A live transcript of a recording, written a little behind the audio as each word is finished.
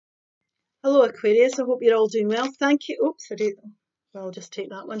Hello Aquarius, I hope you're all doing well. Thank you. Oops, well, I'll just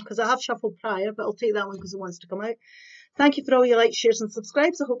take that one because I have shuffled prior, but I'll take that one because it wants to come out. Thank you for all your likes, shares and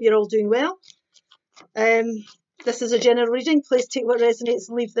subscribes. I hope you're all doing well. This is a general reading. Please take what resonates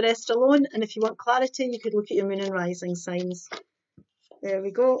and leave the rest alone. And if you want clarity, you could look at your moon and rising signs. There we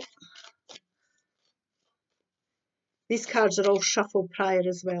go. These cards are all shuffled prior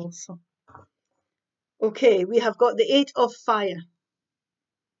as well. So, okay, we have got the Eight of Fire.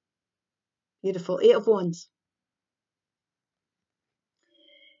 Beautiful. Eight of Wands.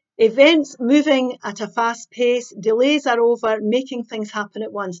 Events moving at a fast pace, delays are over, making things happen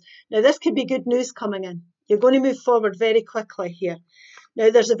at once. Now, this could be good news coming in. You're going to move forward very quickly here. Now,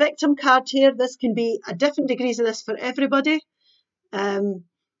 there's a victim card here. This can be at different degrees of this for everybody. You'll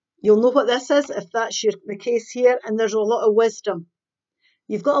know what this is if that's the case here, and there's a lot of wisdom.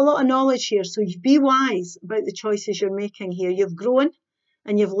 You've got a lot of knowledge here, so you be wise about the choices you're making here. You've grown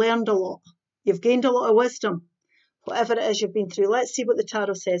and you've learned a lot. You've gained a lot of wisdom. Whatever it is you've been through. Let's see what the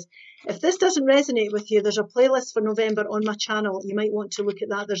tarot says. If this doesn't resonate with you, there's a playlist for November on my channel. You might want to look at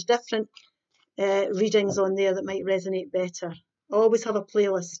that. There's different readings on there that might resonate better. I always have a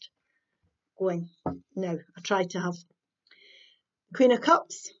playlist going. Now, I try to have Queen of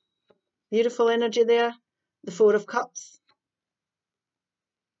Cups. Beautiful energy there. The Four of Cups.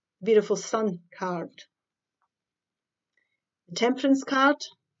 Beautiful Sun card. The Temperance card.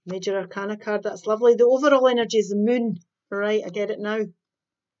 Major Arcana card, that's lovely. The overall energy is the moon. Right, I get it now.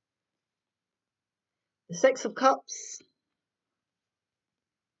 The Six of Cups.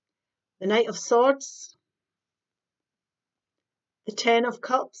 The Knight of Swords. The Ten of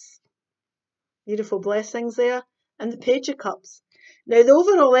Cups. Beautiful blessings there. And the Page of Cups. Now, the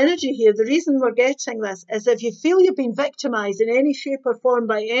overall energy here, the reason we're getting this is if you feel you've been victimised in any shape or form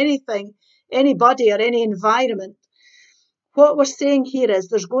by anything, anybody or any environment, what we're saying here is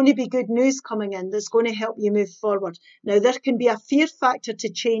there's going to be good news coming in that's going to help you move forward. Now, there can be a fear factor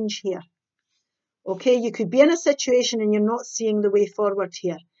to change here. Okay, you could be in a situation and you're not seeing the way forward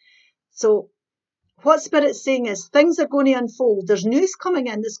here. So what Spirit's saying is things are going to unfold. There's news coming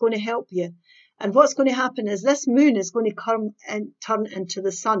in that's going to help you. And what's going to happen is this moon is going to come and turn into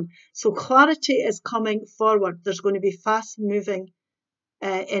the sun. So clarity is coming forward. There's going to be fast moving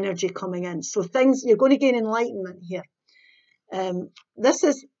energy coming in. So you're going to gain enlightenment here. This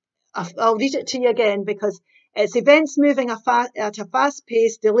is, I'll read it to you again because it's events moving at a fast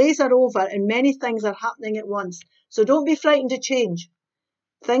pace, delays are over and many things are happening at once. So don't be frightened to change.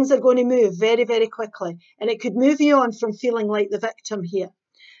 Things are going to move very, very quickly and it could move you on from feeling like the victim here.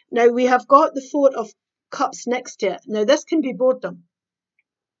 Now we have got the Four of Cups next to it. Now this can be boredom.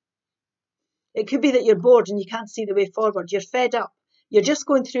 It could be that you're bored and you can't see the way forward. You're fed up. You're just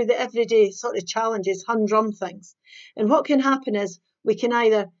going through the everyday sort of challenges, humdrum things. And what can happen is we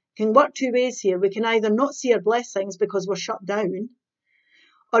can work two ways here. We can either not see our blessings because we're shut down,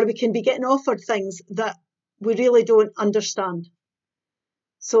 or we can be getting offered things that we really don't understand.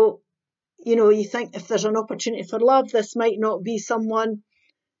 So, you think if there's an opportunity for love, this might not be someone,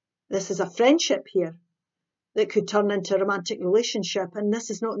 this is a friendship here that could turn into a romantic relationship. And this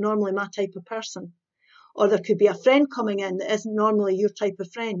is not normally my type of person. Or there could be a friend coming in that isn't normally your type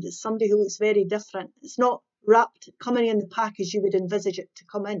of friend. It's somebody who looks very different. It's not wrapped, coming in the pack as you would envisage it to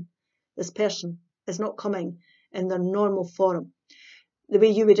come in. This person is not coming in their normal form, the way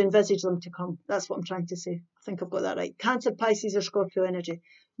you would envisage them to come. That's what I'm trying to say. I think I've got that right. Cancer, Pisces or Scorpio energy.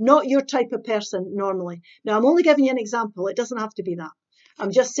 Not your type of person normally. Now, I'm only giving you an example. It doesn't have to be that.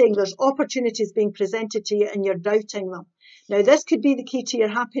 I'm just saying there's opportunities being presented to you and you're doubting them. Now, this could be the key to your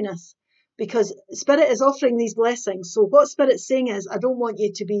happiness. Because Spirit is offering these blessings. So what Spirit's saying is, I don't want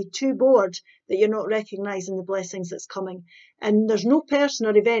you to be too bored that you're not recognising the blessings that's coming. And there's no person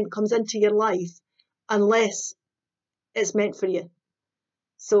or event comes into your life unless it's meant for you.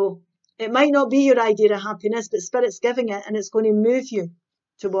 So it might not be your idea of happiness, but Spirit's giving it and it's going to move you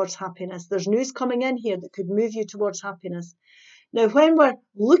towards happiness. There's news coming in here that could move you towards happiness. Now, when we're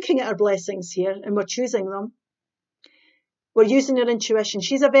looking at our blessings here and we're choosing them, we're using her intuition.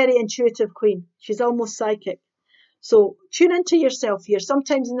 She's a very intuitive queen. She's almost psychic. So tune into yourself here.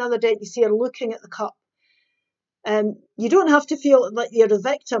 Sometimes in another deck you see her looking at the cup. You don't have to feel like you're a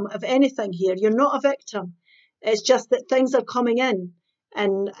victim of anything here. You're not a victim. It's just that things are coming in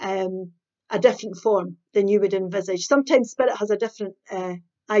a different form than you would envisage. Sometimes Spirit has a different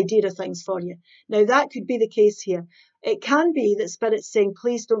idea of things for you. Now that could be the case here. It can be that Spirit's saying,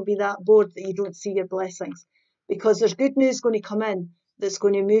 please don't be that bored that you don't see your blessings. Because there's good news going to come in that's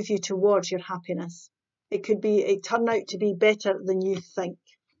going to move you towards your happiness. It turn out to be better than you think.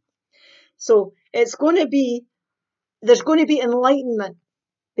 So there's going to be enlightenment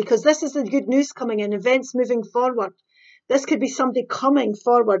because this is the good news coming in, events moving forward. This could be somebody coming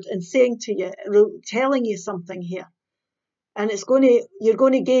forward and saying to you, telling you something here. And you're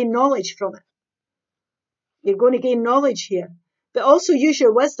going to gain knowledge from it. You're going to gain knowledge here. But also use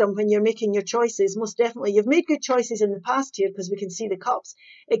your wisdom when you're making your choices. Most definitely. You've made good choices in the past here because we can see the cups.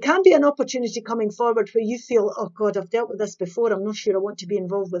 It can be an opportunity coming forward where you feel, oh God, I've dealt with this before. I'm not sure I want to be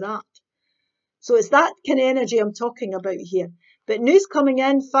involved with that. So it's that kind of energy I'm talking about here. But news coming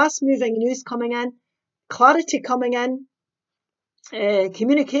in, fast moving news coming in, clarity coming in,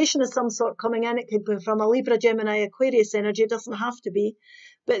 communication of some sort coming in. It could be from a Libra, Gemini, Aquarius energy. It doesn't have to be.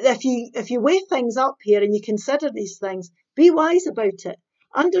 But if you weigh things up here and you consider these things, be wise about it.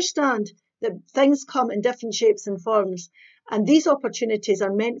 Understand that things come in different shapes and forms, and these opportunities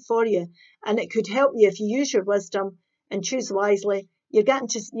are meant for you. And it could help you if you use your wisdom and choose wisely.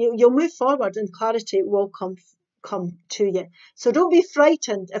 You'll move forward, and clarity will come to you. So don't be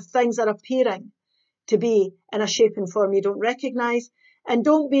frightened if things are appearing to be in a shape and form you don't recognize, and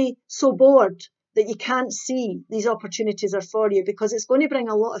don't be so bored that you can't see these opportunities are for you, because it's going to bring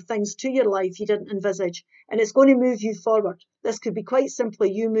a lot of things to your life you didn't envisage, and it's going to move you forward. This could be quite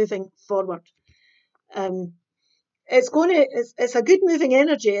simply you moving forward. It's a good moving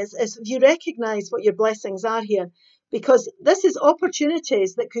energy if you recognize what your blessings are here, because this is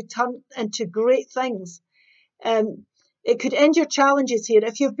opportunities that could turn into great things. It could end your challenges here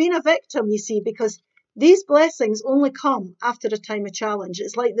if you've been a victim, you see, because these blessings only come after a time of challenge.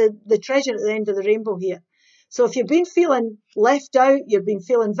 It's like the treasure at the end of the rainbow here. So if you've been feeling left out, you've been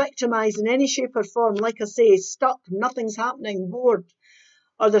feeling victimized in any shape or form, like I say, stuck, nothing's happening, bored,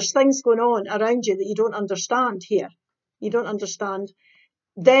 or there's things going on around you that you don't understand here,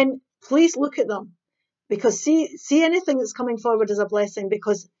 then please look at them, because see anything that's coming forward as a blessing,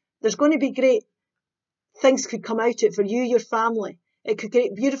 because there's going to be great things could come out of it for you, your family. It could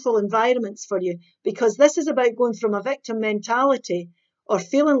create beautiful environments for you, because this is about going from a victim mentality or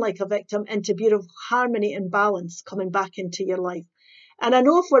feeling like a victim into beautiful harmony and balance coming back into your life. And I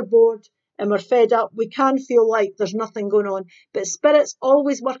know if we're bored and we're fed up, we can feel like there's nothing going on, but Spirit's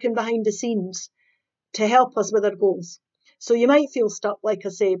always working behind the scenes to help us with our goals. So you might feel stuck, like I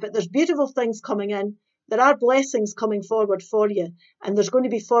say, but there's beautiful things coming in. There are blessings coming forward for you, and there's going to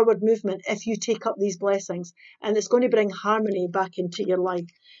be forward movement if you take up these blessings, and it's going to bring harmony back into your life.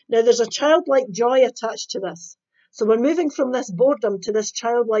 Now, there's a childlike joy attached to this. So we're moving from this boredom to this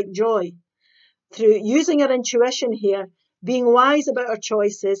childlike joy through using our intuition here, being wise about our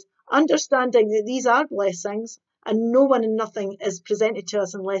choices, understanding that these are blessings, and no one and nothing is presented to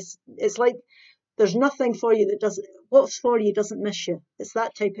us unless it's like there's nothing for you what's for you doesn't miss you. It's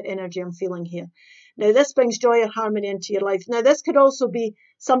that type of energy I'm feeling here. Now, this brings joy and harmony into your life. Now, this could also be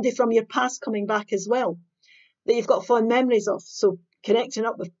somebody from your past coming back as well, that you've got fond memories of. So connecting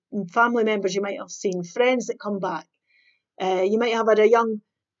up with family members you might have seen, friends that come back. You might have had a young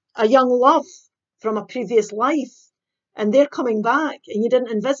love from a previous life, and they're coming back, and you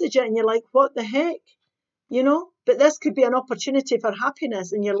didn't envisage it, and you're like, what the heck? But this could be an opportunity for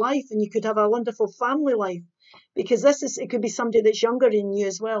happiness in your life, and you could have a wonderful family life, because it could be somebody that's younger than you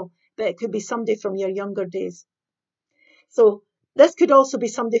as well, but it could be somebody from your younger days. So this could also be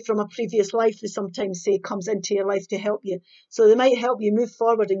somebody from a previous life they sometimes say comes into your life to help you. So they might help you move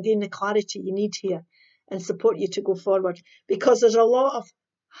forward and gain the clarity you need here and support you to go forward, because there's a lot of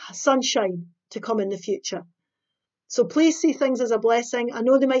sunshine to come in the future. So please see things as a blessing. I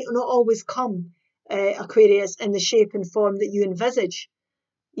know they might not always come, Aquarius, in the shape and form that you envisage,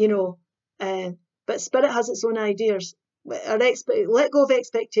 but Spirit has its own ideas. Let go of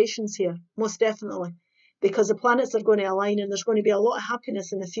expectations here, most definitely, because the planets are going to align and there's going to be a lot of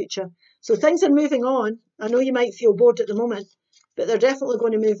happiness in the future. So things are moving on. I know you might feel bored at the moment, but they're definitely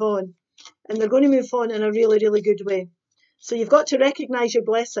going to move on, and they're going to move on in a really, really good way. So you've got to recognize your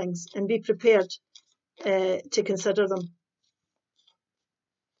blessings and be prepared to consider them.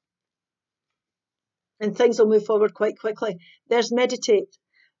 And things will move forward quite quickly. There's meditate.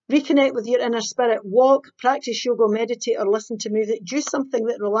 Reconnect with your inner spirit. Walk, practice yoga, meditate, or listen to music. Do something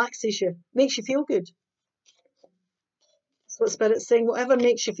that relaxes you, makes you feel good. That's what Spirit's saying. Whatever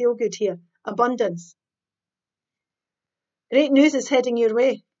makes you feel good here. Abundance. Great news is heading your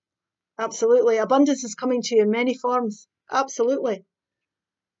way. Absolutely. Abundance is coming to you in many forms. Absolutely.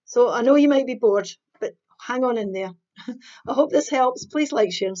 So I know you might be bored, but hang on in there. I hope this helps. Please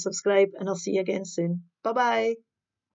like, share, and subscribe, and I'll see you again soon. Bye-bye.